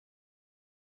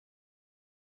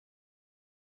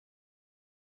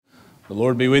The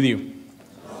Lord be with you.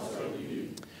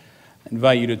 I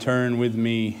invite you to turn with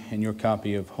me in your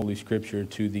copy of Holy Scripture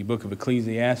to the book of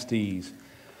Ecclesiastes.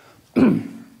 The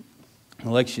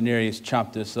lectionary has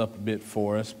chopped this up a bit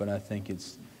for us, but I think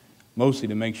it's mostly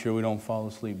to make sure we don't fall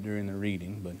asleep during the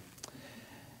reading. But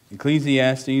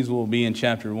Ecclesiastes will be in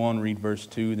chapter 1, read verse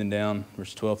 2, then down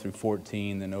verse 12 through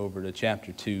 14, then over to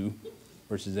chapter 2,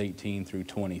 verses 18 through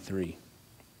 23.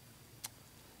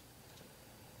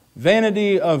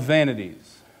 Vanity of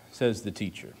vanities, says the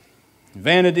teacher.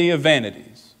 Vanity of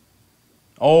vanities.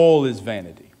 All is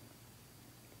vanity.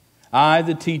 I,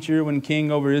 the teacher, when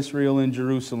king over Israel in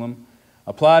Jerusalem,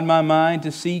 applied my mind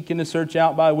to seek and to search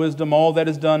out by wisdom all that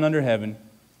is done under heaven.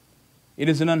 It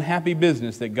is an unhappy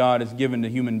business that God has given to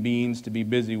human beings to be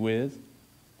busy with.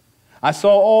 I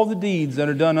saw all the deeds that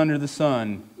are done under the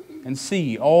sun, and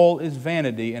see, all is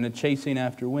vanity and a chasing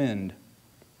after wind.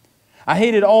 I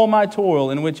hated all my toil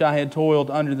in which I had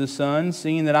toiled under the sun,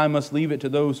 seeing that I must leave it to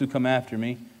those who come after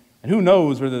me. And who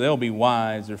knows whether they'll be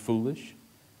wise or foolish?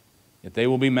 Yet they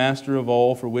will be master of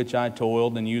all for which I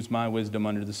toiled and used my wisdom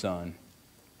under the sun.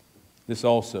 This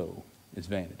also is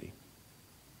vanity.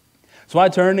 So I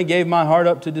turned and gave my heart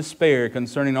up to despair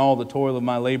concerning all the toil of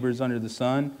my labors under the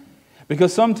sun,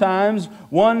 because sometimes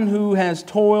one who has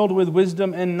toiled with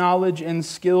wisdom and knowledge and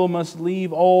skill must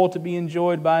leave all to be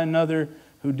enjoyed by another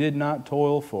who did not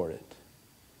toil for it.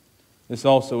 This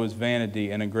also is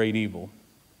vanity and a great evil.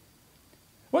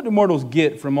 What do mortals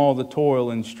get from all the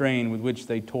toil and strain with which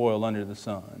they toil under the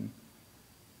sun?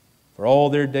 For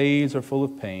all their days are full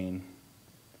of pain,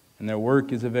 and their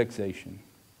work is a vexation.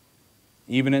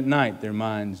 Even at night their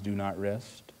minds do not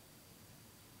rest.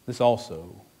 This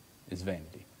also is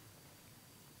vanity.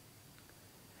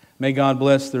 May God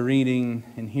bless the reading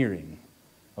and hearing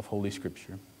of Holy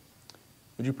Scripture.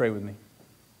 Would you pray with me?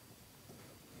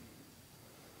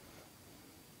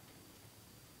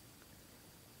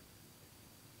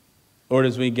 Lord,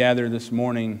 as we gather this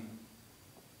morning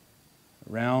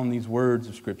around these words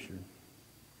of Scripture,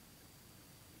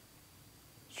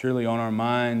 surely on our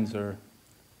minds are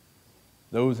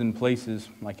those in places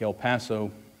like El Paso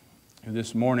who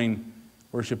this morning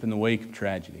worship in the wake of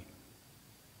tragedy.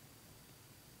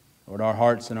 Lord, our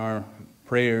hearts and our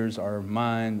prayers, our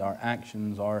mind, our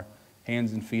actions, our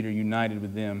hands and feet are united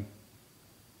with them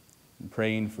in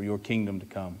praying for your kingdom to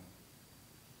come.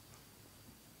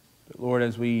 But Lord,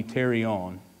 as we tarry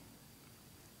on,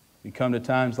 we come to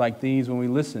times like these when we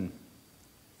listen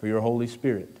for your Holy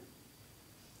Spirit.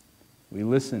 We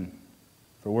listen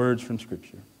for words from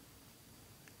Scripture.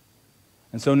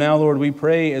 And so now, Lord, we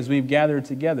pray as we've gathered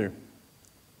together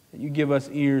that you give us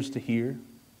ears to hear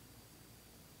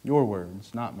your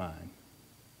words, not mine.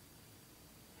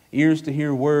 Ears to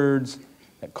hear words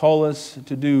that call us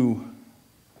to do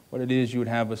what it is you would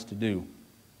have us to do.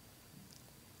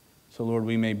 So, Lord,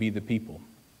 we may be the people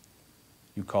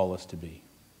you call us to be.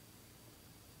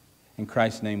 In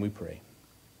Christ's name we pray.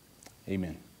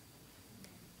 Amen.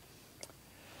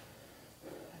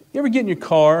 You ever get in your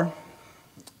car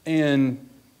and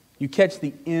you catch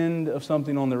the end of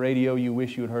something on the radio you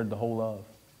wish you had heard the whole of?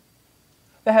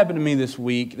 That happened to me this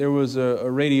week. There was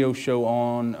a radio show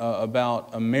on about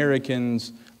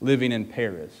Americans living in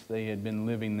Paris. They had been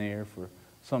living there for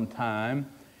some time.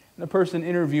 And the person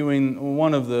interviewing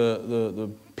one of the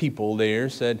people there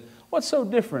said, "What's so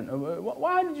different?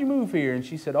 Why did you move here?" And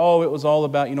she said, "Oh, it was all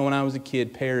about, when I was a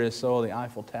kid, Paris, the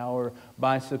Eiffel Tower,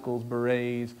 bicycles,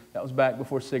 berets. That was back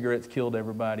before cigarettes killed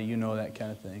everybody, that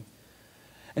kind of thing."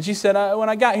 And she said, when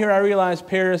I got here, I realized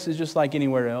Paris is just like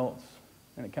anywhere else.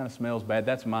 And it kind of smells bad.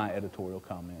 That's my editorial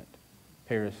comment.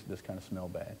 Paris does kind of smell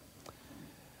bad.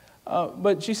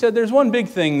 But she said, there's one big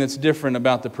thing that's different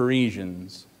about the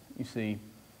Parisians, you see.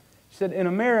 She said, in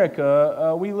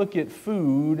America, we look at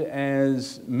food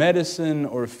as medicine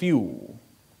or fuel.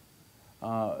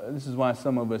 This is why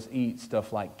some of us eat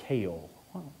stuff like kale.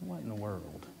 What in the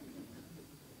world?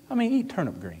 I mean, eat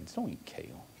turnip greens. Don't eat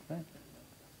kale. Right?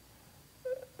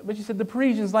 But she said, the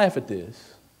Parisians laugh at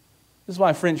this. This is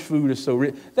why French food is so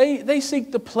rich. They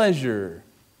seek the pleasure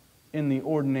in the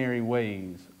ordinary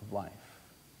ways of life.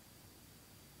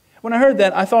 When I heard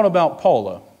that, I thought about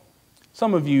Paula.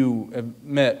 Some of you have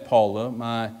met Paula,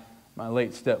 my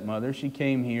late stepmother. She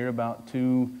came here about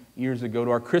 2 years ago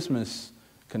to our Christmas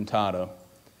cantata.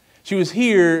 She was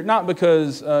here not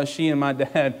because she and my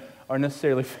dad are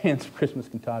necessarily fans of Christmas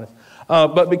cantatas,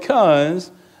 but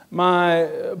because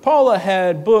Paula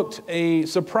had booked a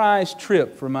surprise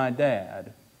trip for my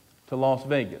dad to Las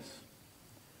Vegas.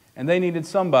 And they needed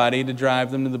somebody to drive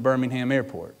them to the Birmingham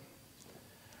airport.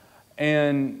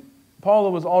 And Paula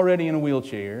was already in a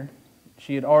wheelchair.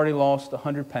 She had already lost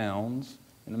 100 pounds.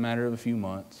 in a matter of a few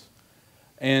months.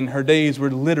 And her days were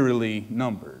literally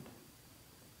numbered.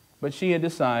 But she had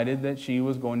decided that she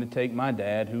was going to take my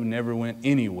dad, who never went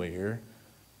anywhere,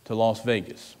 to Las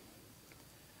Vegas.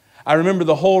 I remember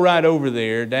the whole ride over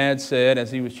there, Dad said,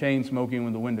 as he was chain smoking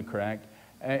with the window cracked,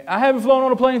 "I haven't flown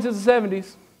on a plane since the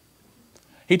 70s.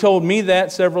 He told me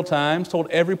that several times, told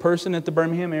every person at the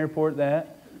Birmingham airport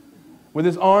that. With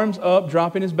his arms up,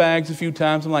 dropping his bags a few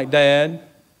times, I'm like, "Dad,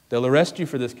 they'll arrest you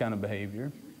for this kind of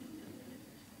behavior."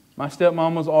 My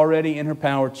stepmom was already in her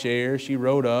power chair. She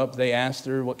rode up. They asked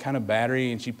her what kind of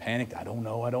battery, and she panicked. I don't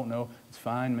know. "It's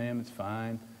fine, ma'am, it's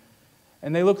fine."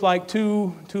 And they looked like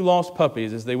two lost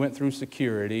puppies as they went through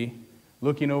security,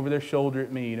 looking over their shoulder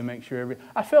at me to make sure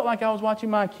I felt like I was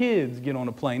watching my kids get on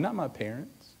a plane, not my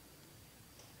parents.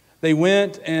 They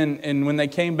went, and when they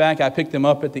came back, I picked them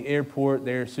up at the airport.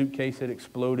 Their suitcase had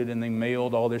exploded, and they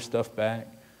mailed all their stuff back.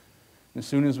 As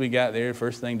soon as we got there,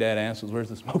 first thing Dad asked was, "Where's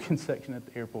the smoking section at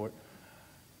the airport?"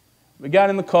 We got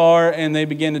in the car, and they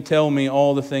began to tell me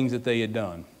all the things that they had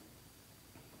done.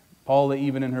 Paula,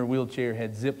 even in her wheelchair,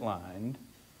 had zip-lined.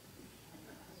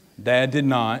 Dad did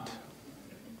not.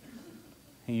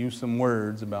 He used some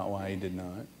words about why he did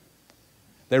not.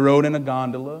 They rode in a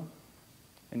gondola,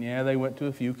 and yeah, they went to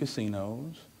a few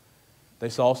casinos. They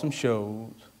saw some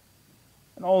shows,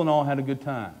 and all in all had a good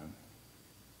time.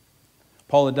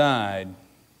 Paula died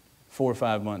 4 or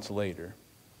 5 months later.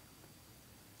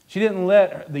 She didn't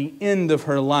let the end of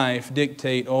her life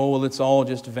dictate, "Oh, well, it's all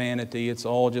just vanity. It's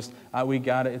all just,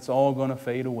 it's all going to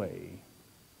fade away."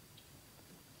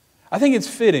 I think it's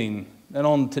fitting that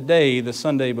on today, the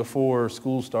Sunday before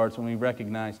school starts, when we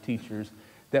recognize teachers,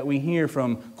 that we hear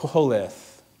from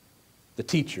Koholeth, the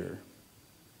teacher.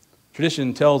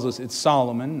 Tradition tells us it's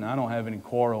Solomon, and I don't have any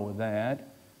quarrel with that.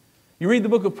 You read the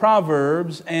book of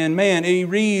Proverbs, and man, it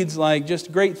reads like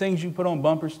just great things you put on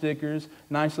bumper stickers,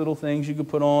 nice little things you could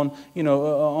put on,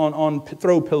 on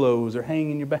throw pillows or hang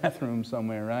in your bathroom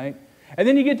somewhere, right? And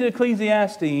then you get to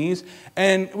Ecclesiastes,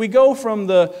 and we go from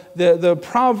the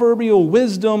proverbial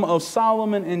wisdom of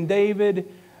Solomon and David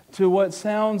to what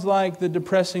sounds like the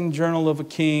depressing journal of a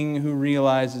king who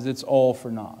realizes it's all for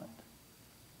naught.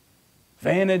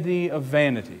 Vanity of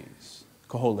vanities,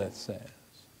 Koholeth says.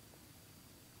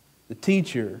 The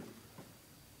teacher,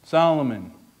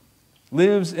 Solomon,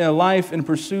 lives a life in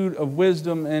pursuit of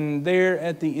wisdom, and there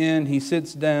at the end he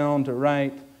sits down to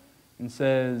write and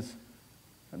says,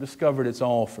 "I've discovered it's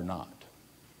all for naught."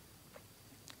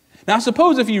 Now, I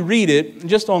suppose if you read it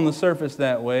just on the surface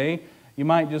that way, you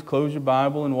might just close your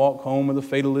Bible and walk home with a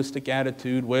fatalistic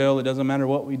attitude. Well, it doesn't matter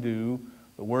what we do.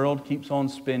 The world keeps on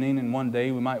spinning, and one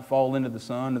day we might fall into the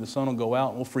sun, or the sun will go out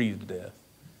and we'll freeze to death.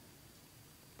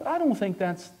 But I don't think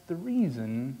that's the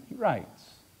reason he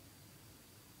writes.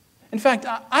 In fact,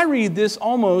 I read this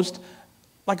almost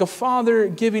like a father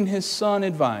giving his son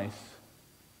advice.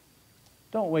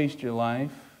 Don't waste your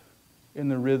life in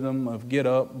the rhythm of get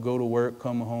up, go to work,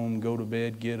 come home, go to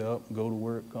bed, get up, go to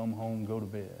work, come home, go to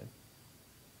bed.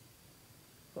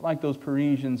 But like those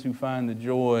Parisians who find the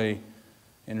joy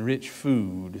in rich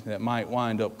food that might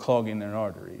wind up clogging their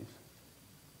arteries.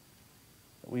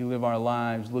 We live our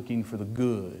lives looking for the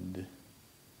good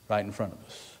right in front of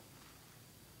us.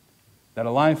 That a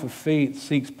life of faith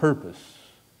seeks purpose,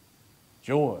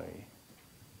 joy,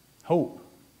 hope,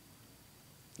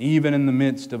 even in the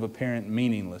midst of apparent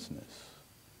meaninglessness.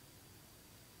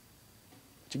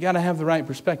 But you got to have the right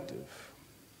perspective.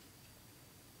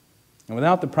 And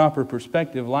without the proper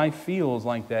perspective, life feels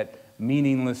like that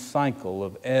meaningless cycle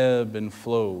of ebb and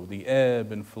flow, the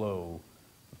ebb and flow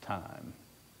of time.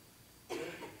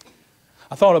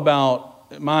 I thought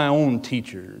about my own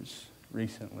teachers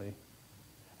recently.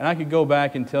 And I could go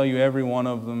back and tell you every one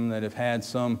of them that have had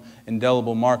some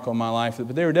indelible mark on my life,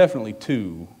 but there were definitely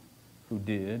two who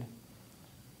did.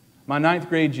 My 9th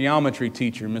grade geometry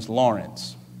teacher, Miss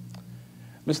Lawrence.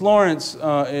 Miss Lawrence,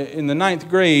 in the 9th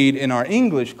grade, in our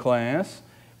English class,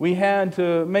 we had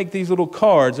to make these little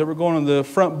cards that were going on the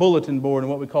front bulletin board in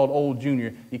what we called Old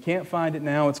Junior. You can't find it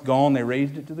now, it's gone. They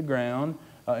raised it to the ground.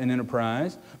 In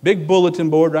Enterprise. Big bulletin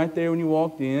board right there when you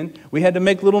walked in. We had to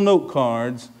make little note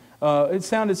cards. It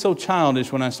sounded so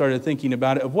childish when I started thinking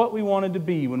about it, of what we wanted to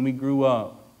be when we grew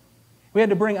up. We had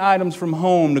to bring items from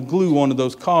home to glue onto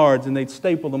those cards, and they'd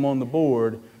staple them on the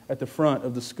board at the front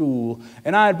of the school.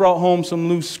 And I had brought home some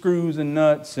loose screws and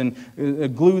nuts and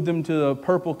glued them to a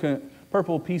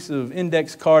purple piece of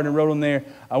index card and wrote on there,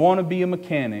 "I want to be a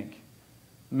mechanic,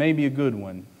 maybe a good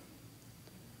one."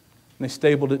 And they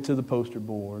stapled it to the poster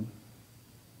board.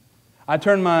 I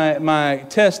turned my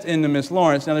test into Miss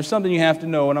Lawrence. Now, there's something you have to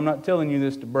know, and I'm not telling you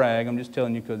this to brag. I'm just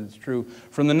telling you because it's true.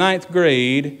 From the 9th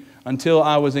grade until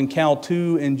I was in Cal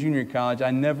 2 in junior college,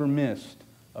 I never missed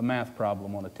a math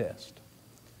problem on a test.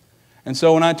 And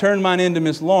so when I turned mine into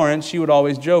Miss Lawrence, she would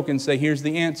always joke and say, "Here's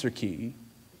the answer key."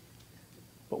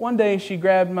 But one day she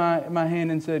grabbed my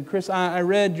hand and said, "Chris, I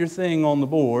read your thing on the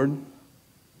board,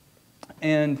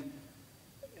 and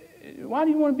why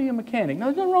do you want to be a mechanic?" Now,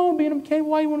 there's nothing wrong with being a mechanic.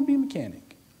 Why do you want to be a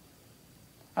mechanic?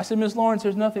 I said, "Miss Lawrence,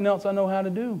 there's nothing else I know how to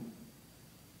do.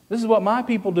 This is what my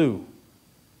people do.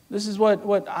 This is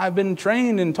what I've been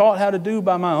trained and taught how to do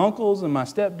by my uncles and my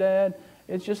stepdad.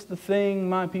 It's just the thing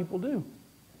my people do."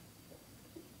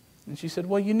 And she said,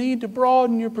 "Well, you need to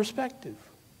broaden your perspective.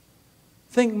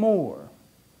 Think more.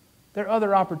 There are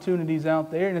other opportunities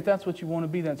out there, and if that's what you want to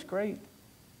be, that's great.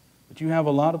 But you have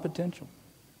a lot of potential."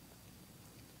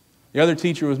 The other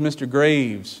teacher was Mr.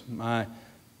 Graves, my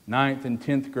 9th and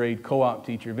 10th grade co-op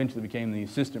teacher, eventually became the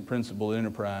assistant principal at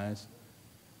Enterprise.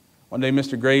 One day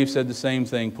Mr. Graves said the same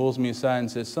thing, pulls me aside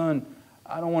and says, "Son,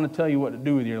 I don't want to tell you what to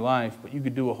do with your life, but you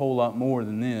could do a whole lot more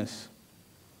than this."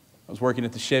 I was working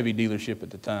at the Chevy dealership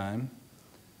at the time,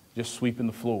 just sweeping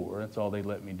the floor. That's all they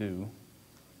let me do.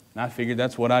 And I figured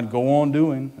that's what I'd go on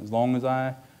doing as long as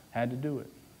I had to do it.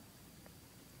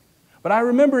 But I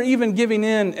remember even giving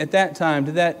in at that time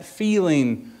to that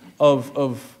feeling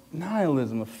of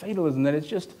nihilism, of fatalism, that it's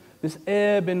just this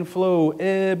ebb and flow,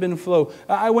 ebb and flow.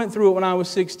 I went through it when I was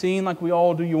 16, like we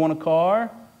all do. You want a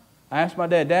car? I asked my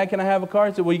dad, "Dad, can I have a car?"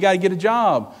 He said, "Well, you got to get a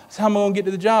job." I said, "How am I going to get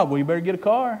to the job?" "Well, you better get a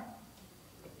car."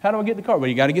 "How do I get the car?" "Well,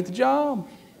 you got to get the job."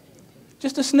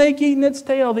 Just a snake eating its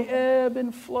tail, the ebb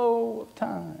and flow of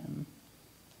time.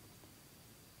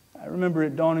 I remember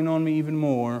it dawning on me even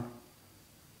more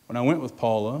when I went with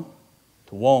Paula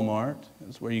to Walmart.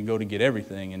 That's where you go to get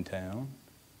everything in town,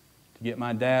 to get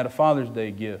my dad a Father's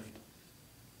Day gift.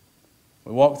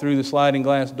 We walked through the sliding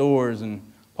glass doors, and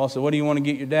Paul said, "What do you want to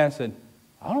get your dad?" I said,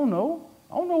 "I don't know.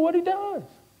 I don't know what he does."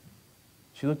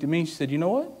 She looked at me and she said, "You know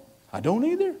what? I don't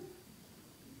either."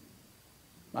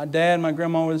 My dad and my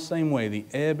grandma were the same way, the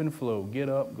ebb and flow. Get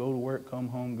up, go to work, come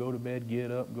home, go to bed,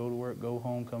 get up, go to work, go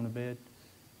home, come to bed.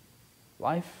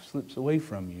 Life slips away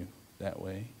from you that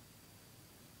way.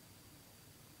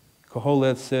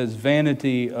 Koheleth says,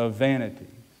 "Vanity of vanities.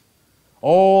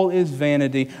 All is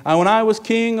vanity. When I was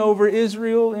king over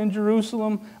Israel in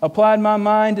Jerusalem, applied my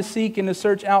mind to seek and to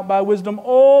search out by wisdom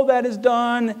all that is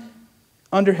done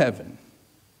under heaven."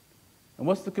 And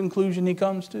what's the conclusion he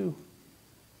comes to?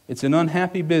 It's an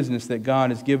unhappy business that God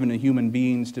has given to human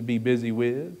beings to be busy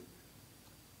with.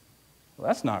 Well,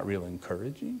 that's not real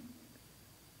encouraging.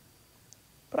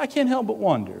 But I can't help but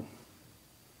wonder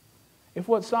if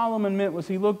what Solomon meant was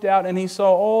he looked out and he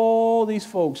saw all these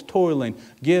folks toiling.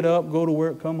 Get up, go to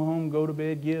work, come home, go to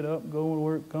bed. Get up, go to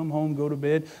work, come home, go to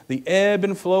bed. The ebb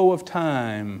and flow of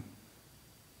time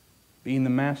being the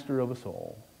master of us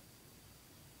all.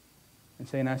 And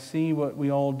saying, I see what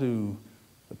we all do,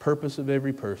 the purpose of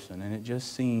every person, and it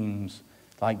just seems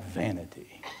like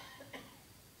vanity.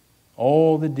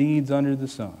 All the deeds under the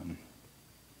sun,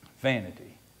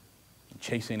 vanity,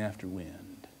 chasing after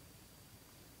wind.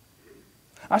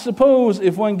 I suppose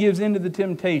if one gives in to the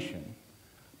temptation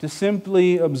to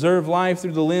simply observe life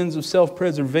through the lens of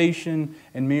self-preservation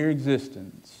and mere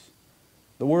existence,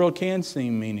 the world can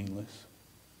seem meaningless.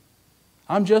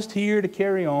 I'm just here to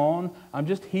carry on. I'm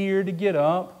just here to get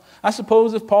up. I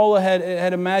suppose if Paula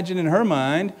had imagined in her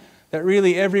mind that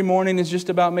really every morning is just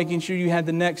about making sure you had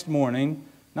the next morning,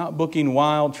 not booking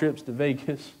wild trips to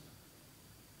Vegas,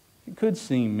 it could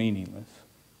seem meaningless.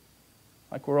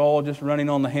 Like we're all just running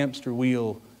on the hamster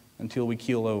wheel until we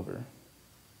keel over.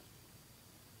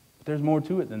 But there's more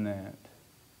to it than that.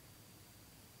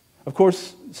 Of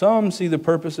course, some see the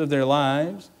purpose of their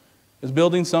lives as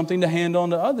building something to hand on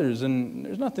to others, and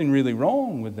there's nothing really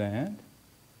wrong with that.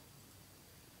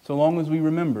 So long as we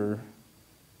remember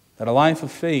that a life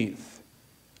of faith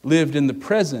lived in the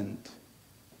present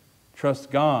trusts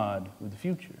God with the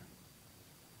future.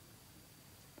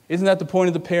 Isn't that the point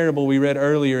of the parable we read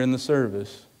earlier in the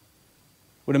service?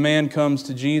 When a man comes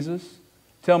to Jesus,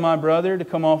 tell my brother to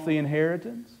come off the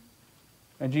inheritance.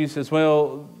 And Jesus says,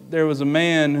 well, there was a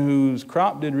man whose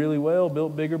crop did really well,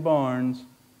 built bigger barns,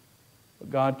 but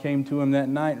God came to him that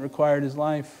night and required his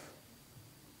life.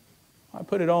 I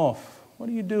put it off. What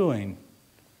are you doing?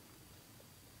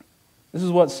 This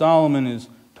is what Solomon is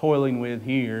toiling with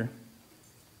here.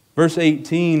 Verse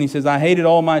 18, he says, I hated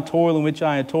all my toil in which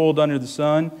I had toiled under the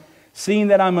sun, seeing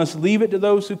that I must leave it to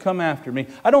those who come after me.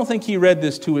 I don't think he read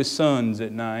this to his sons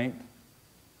at night.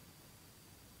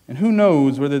 And who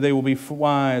knows whether they will be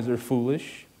wise or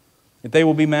foolish, if they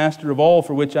will be master of all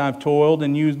for which I have toiled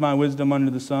and used my wisdom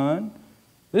under the sun.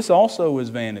 This also is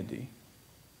vanity.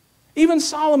 Even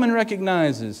Solomon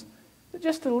recognizes that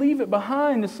just to leave it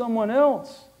behind to someone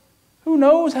else, who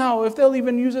knows if they'll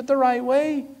even use it the right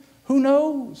way? Who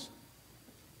knows?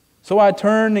 So I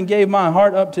turned and gave my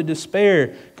heart up to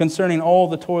despair concerning all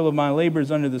the toil of my labors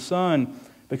under the sun,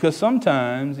 because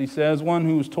sometimes, he says, one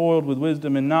who has toiled with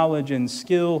wisdom and knowledge and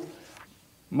skill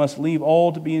must leave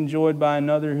all to be enjoyed by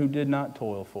another who did not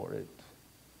toil for it.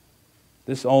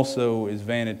 This also is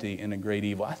vanity and a great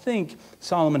evil. I think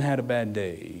Solomon had a bad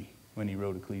day when he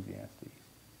wrote Ecclesiastes.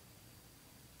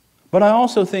 But I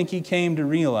also think he came to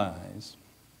realize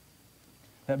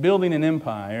that building an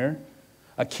empire,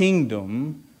 a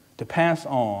kingdom to pass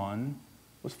on,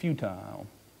 was futile.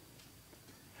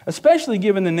 Especially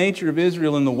given the nature of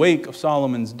Israel in the wake of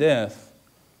Solomon's death.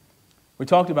 We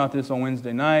talked about this on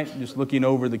Wednesday night, just looking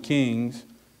over the kings.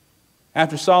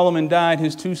 After Solomon died,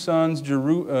 his two sons,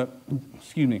 Jeroboam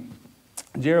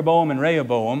and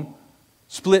Rehoboam,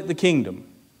 split the kingdom.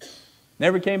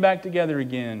 Never came back together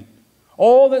again.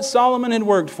 All that Solomon had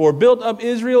worked for, built up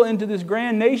Israel into this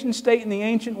grand nation state in the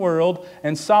ancient world,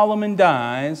 and Solomon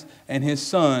dies, and his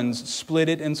sons split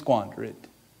it and squander it.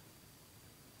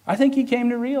 I think he came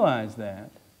to realize that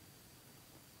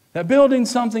building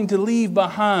something to leave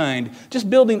behind, just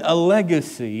building a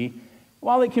legacy,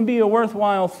 while it can be a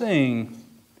worthwhile thing,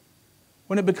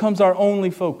 when it becomes our only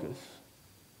focus,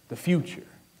 the future,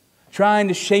 trying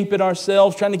to shape it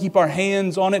ourselves, trying to keep our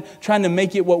hands on it, trying to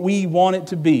make it what we want it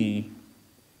to be,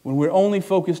 when we're only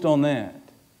focused on that,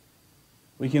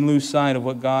 we can lose sight of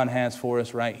what God has for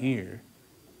us right here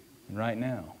and right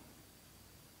now.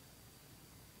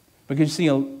 Because you see,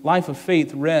 a life of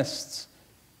faith rests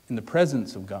in the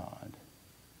presence of God,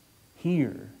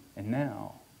 here and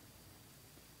now.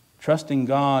 Trusting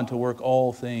God to work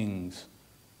all things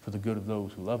for the good of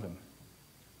those who love Him.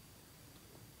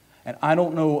 And I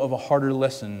don't know of a harder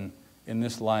lesson in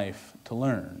this life to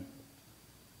learn.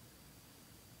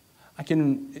 I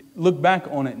can look back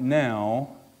on it now,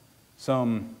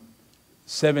 some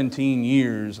 17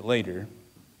 years later.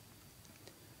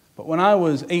 But when I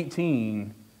was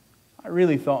 18, I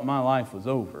really thought my life was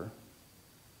over.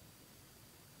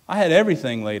 I had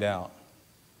everything laid out.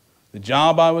 The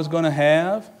job I was going to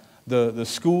have, the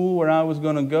school where I was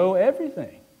going to go,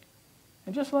 everything.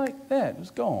 And just like that, it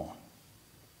was gone.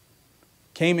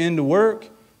 Came into work,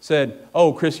 said,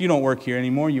 "Oh, Chris, you don't work here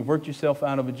anymore. You've worked yourself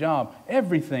out of a job."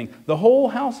 Everything, the whole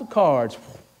house of cards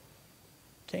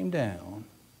came down.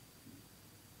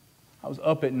 I was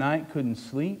up at night, couldn't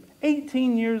sleep.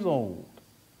 18 years old.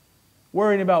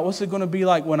 Worrying about what's it going to be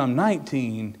like when I'm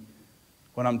 19,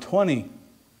 when I'm 20.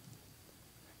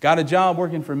 Got a job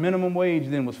working for minimum wage,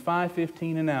 then was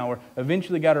 $5.15 an hour.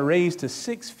 Eventually got a raise to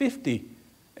 $6.50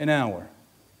 an hour.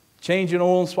 Changing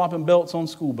oil and swapping belts on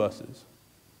school buses.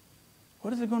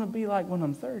 What is it going to be like when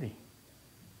I'm 30?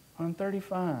 When I'm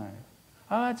 35?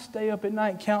 I'd stay up at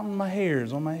night counting my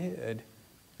hairs on my head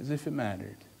as if it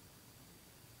mattered.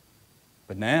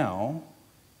 But now,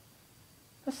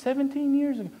 that's 17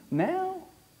 years ago. Now,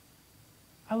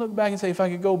 I look back and say, if I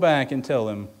could go back and tell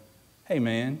him, "Hey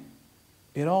man,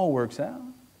 it all works out.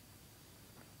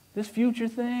 This future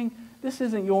thing, this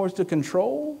isn't yours to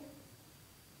control.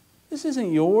 This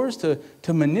isn't yours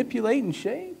to manipulate and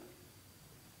shape.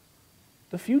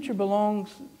 The future belongs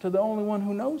to the only one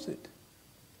who knows it,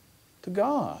 to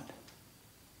God."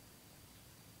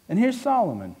 And here's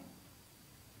Solomon.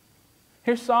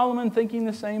 Here's Solomon thinking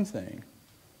the same thing.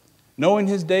 Knowing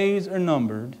his days are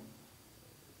numbered,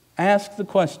 ask the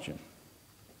question,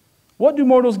 what do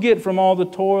mortals get from all the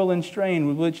toil and strain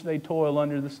with which they toil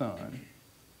under the sun?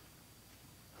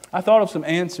 I thought of some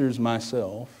answers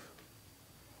myself.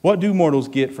 What do mortals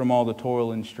get from all the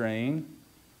toil and strain?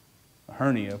 A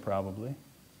hernia, probably.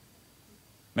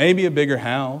 Maybe a bigger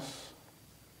house.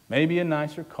 Maybe a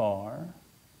nicer car.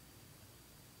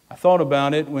 I thought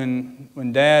about it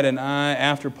when Dad and I,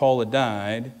 after Paula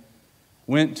died,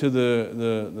 went to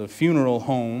the funeral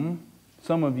home.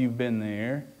 Some of you have been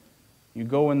there. You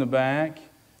go in the back,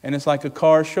 and it's like a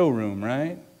car showroom,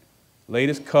 right?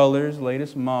 Latest colors,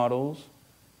 latest models.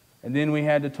 And then we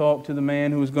had to talk to the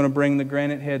man who was going to bring the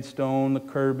granite headstone, the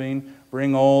curbing,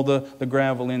 bring all the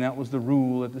gravel in. That was the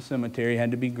rule at the cemetery. It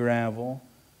had to be gravel.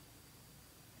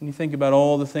 And you think about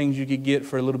all the things you could get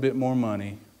for a little bit more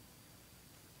money.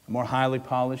 A more highly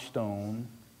polished stone.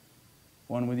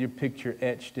 One with your picture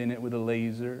etched in it with a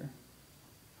laser.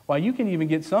 Why, you can even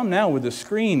get some now with a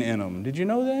screen in them. Did you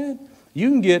know that? You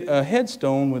can get a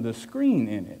headstone with a screen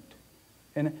in it.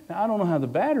 And I don't know how the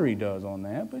battery does on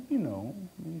that, but you know,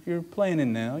 if you're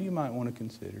planning now, you might want to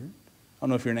consider it. I don't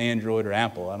know if you're an Android or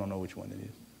Apple. I don't know which one it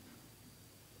is.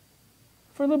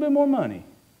 For a little bit more money.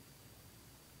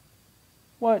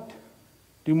 What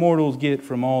do mortals get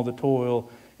from all the toil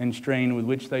and strain with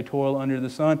which they toil under the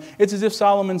sun? It's as if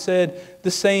Solomon said,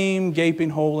 the same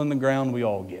gaping hole in the ground we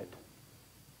all get.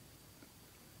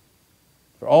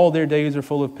 For all their days are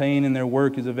full of pain, and their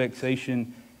work is a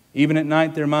vexation. Even at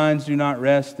night their minds do not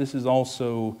rest. This is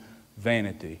also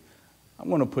vanity. I'm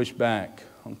going to push back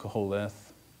on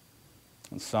Koheleth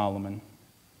and Solomon,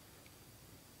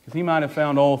 because he might have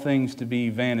found all things to be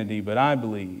vanity, but I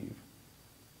believe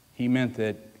he meant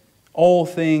that all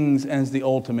things as the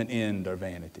ultimate end are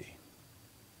vanity.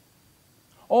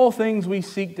 All things we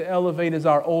seek to elevate as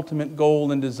our ultimate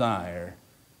goal and desire,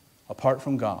 apart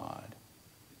from God,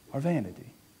 are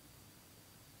vanity.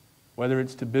 Whether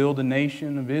it's to build a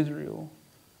nation of Israel,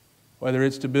 whether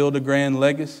it's to build a grand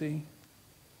legacy,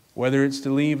 whether it's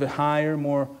to leave a higher,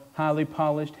 more highly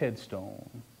polished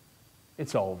headstone,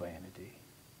 it's all vanity.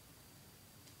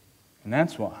 And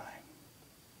that's why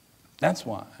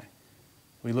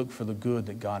we look for the good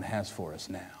that God has for us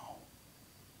now.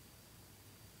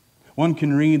 One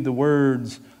can read the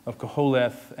words of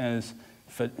Koheleth as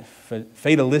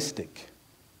fatalistic,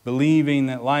 believing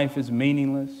that life is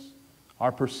meaningless,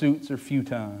 our pursuits are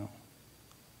futile.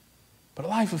 But a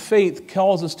life of faith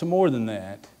calls us to more than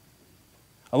that.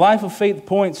 A life of faith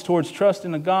points towards trust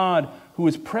in a God who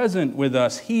is present with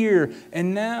us here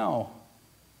and now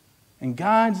and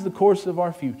guides the course of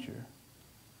our future,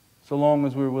 so long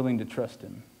as we're willing to trust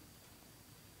Him.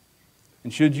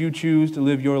 And should you choose to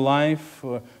live your life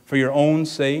for your own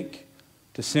sake,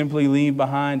 to simply leave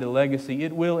behind a legacy,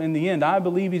 it will, in the end, I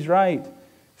believe he's right,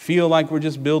 feel like we're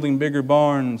just building bigger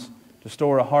barns to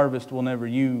store a harvest we'll never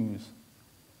use.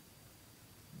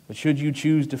 But should you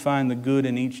choose to find the good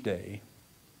in each day,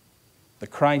 the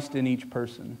Christ in each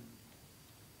person,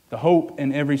 the hope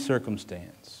in every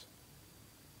circumstance,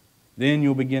 then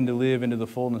you'll begin to live into the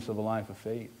fullness of a life of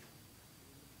faith.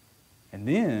 And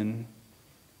then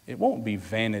it won't be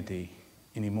vanity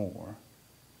anymore.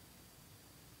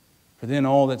 For then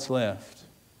all that's left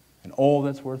and all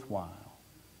that's worthwhile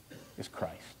is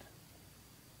Christ.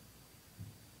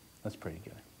 Let's pray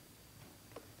together.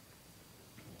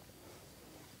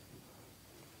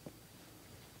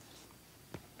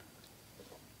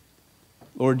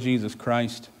 Lord Jesus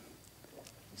Christ,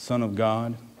 Son of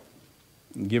God,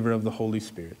 and giver of the Holy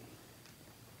Spirit,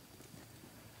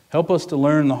 help us to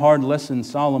learn the hard lesson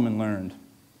Solomon learned.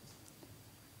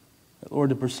 That, Lord,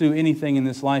 to pursue anything in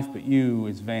this life but you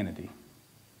is vanity,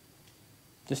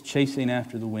 just chasing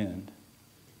after the wind.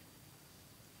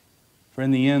 For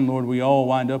in the end, Lord, we all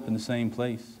wind up in the same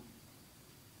place.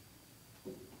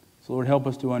 So, Lord, help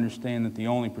us to understand that the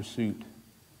only pursuit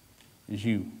is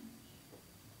you,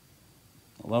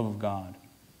 the love of God,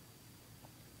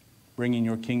 bringing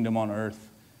your kingdom on earth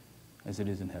as it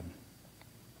is in heaven.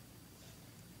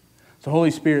 So,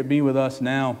 Holy Spirit, be with us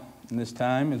now in this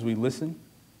time as we listen.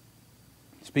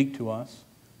 Speak to us.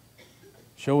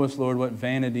 Show us, Lord, what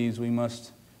vanities we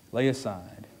must lay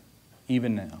aside,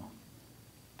 even now,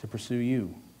 to pursue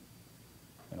you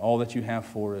and all that you have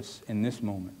for us in this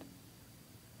moment,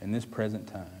 in this present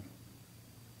time,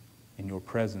 in your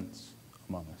presence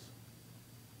among us.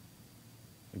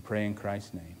 We pray in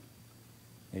Christ's name.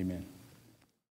 Amen.